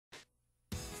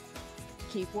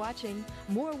Keep watching.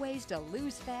 More ways to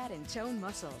lose fat and tone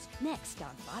muscles. Next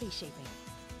on Body Shaping.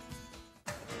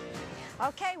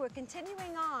 Okay, we're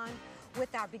continuing on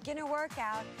with our beginner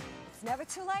workout. It's never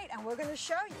too late, and we're going to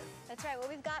show you. That's right. What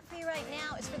we've got for you right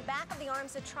now is for the back of the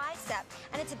arms, the tricep,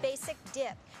 and it's a basic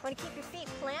dip. You want to keep your feet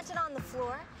planted on the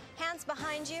floor, hands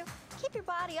behind you. Keep your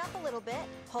body up a little bit.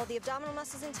 Hold the abdominal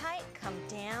muscles in tight. Come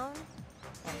down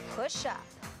and push up.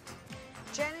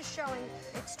 Jen is showing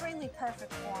extremely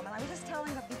perfect form, and I was just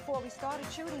telling her before we started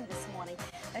shooting this morning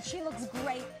that she looks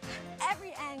great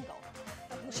every angle.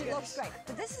 She looks great.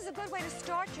 But this is a good way to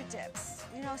start your dips.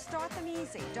 You know, start them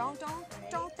easy. Don't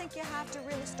think you have to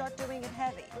really start doing it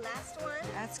heavy. Last one.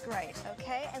 That's great.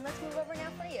 Okay, and let's move over now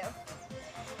for you.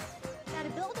 Now to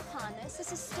build upon this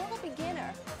is still a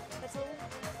beginner. It's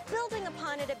building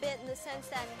upon it a bit in the sense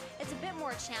that it's a bit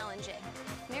more challenging.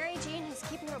 Mary Jean is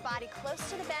keeping her body close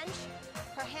to the bench.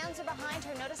 Her hands are behind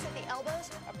her. Notice that the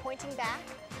elbows are pointing back.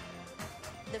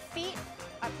 The feet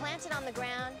are planted on the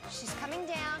ground. She's coming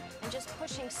down and just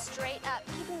pushing straight up,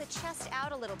 keeping the chest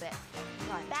out a little bit.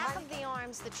 Right. Back of the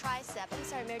arms, the tricep. I'm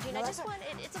sorry, Mary Jean. No, I just want,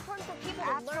 it's important for people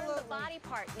to learn the body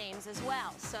part names as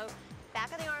well. So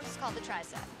back of the arms is called the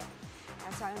tricep.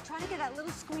 That's right. I'm trying to get that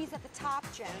little squeeze at the top,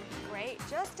 Jen. Great.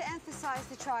 Just to emphasize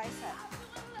the tricep.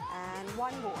 And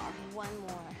one more. One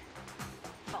more.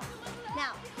 Cool.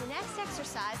 Now, the next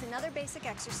exercise, another basic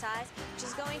exercise, which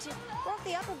is going to work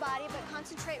the upper body, but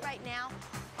concentrate right now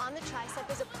on the tricep,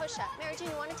 is a push-up. Mary Jean,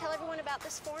 you want to tell everyone about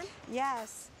this form?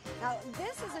 Yes. Now,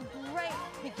 this is a great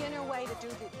beginner way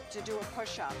to do a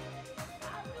push-up.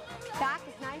 Back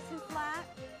is nice and flat.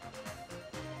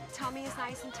 Tummy is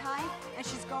nice and tight, and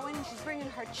she's going and she's bringing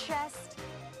her chest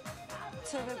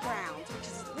to the ground, which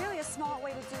is really a smart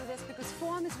way to do this because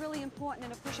form is really important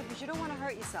in a push-up because you don't want to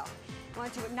hurt yourself. You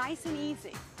want to do it nice and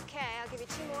easy. Okay, I'll give you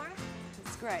two more.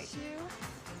 That's great. Two.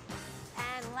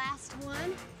 And last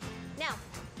one. Now,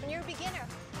 when you're a beginner,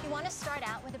 you want to start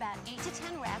out with about 8 to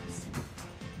 10 reps,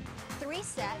 3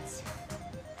 sets.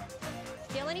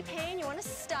 Feel any pain, you want to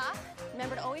stop.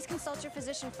 Remember to always consult your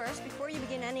physician first before you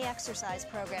begin any exercise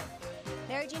program.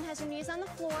 Mary Jean has her knees on the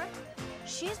floor.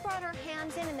 She's brought her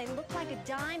hands in and they look like a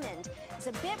diamond. It's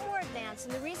a bit more advanced,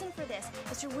 and the reason for this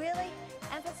is to really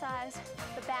emphasize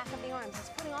the back of the arms. It's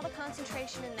putting all the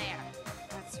concentration in there.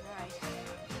 That's right.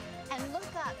 And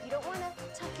look up. You don't want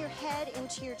to tuck your head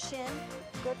into your chin.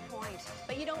 Good point.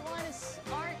 But you don't want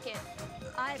to arc it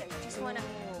either. You just want to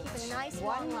keep a nice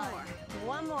long line.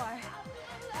 One more.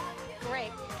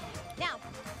 Great. Now,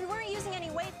 we weren't using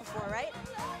any weight before, right?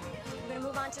 We're going to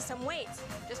move on to some weights.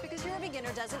 Just because you're a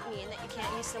beginner doesn't mean that you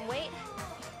can't use some weight.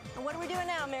 And what are we doing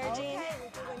now, Mary Jean? Okay,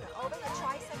 we're doing overhead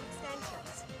tricep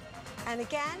extensions. And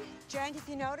again, Jen, if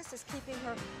you notice, is keeping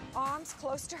her arms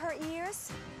close to her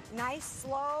ears. Nice,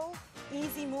 slow,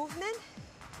 easy movement.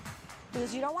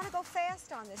 Because you don't want to go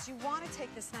fast on this. You want to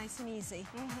take this nice and easy.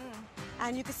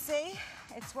 And you can see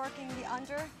it's working the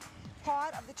under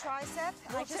part of the tricep.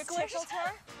 I just tickled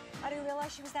her. I didn't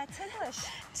realize she was that ticklish.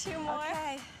 Two more.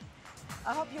 Okay.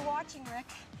 I hope you're watching, Rick.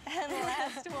 And the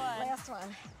last one. Last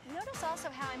one. Notice also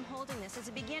how I'm holding this. As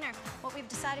a beginner, what we've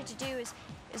decided to do is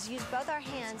use both our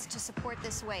hands to support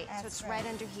this weight. So it's right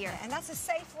under here. And that's a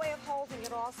safe way of holding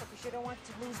it also because you don't want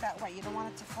to lose that weight. You don't want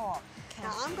it to fall. Okay.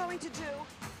 Now I'm going to do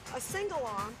a single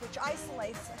arm, which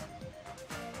isolates it.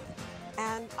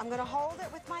 And I'm going to hold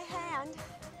it with my hand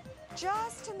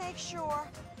just to make sure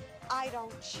I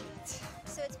don't cheat.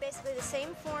 So it's basically the same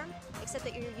form, except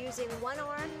that you're using one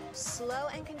arm, slow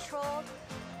and controlled.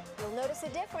 You'll notice a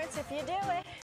difference if you do it.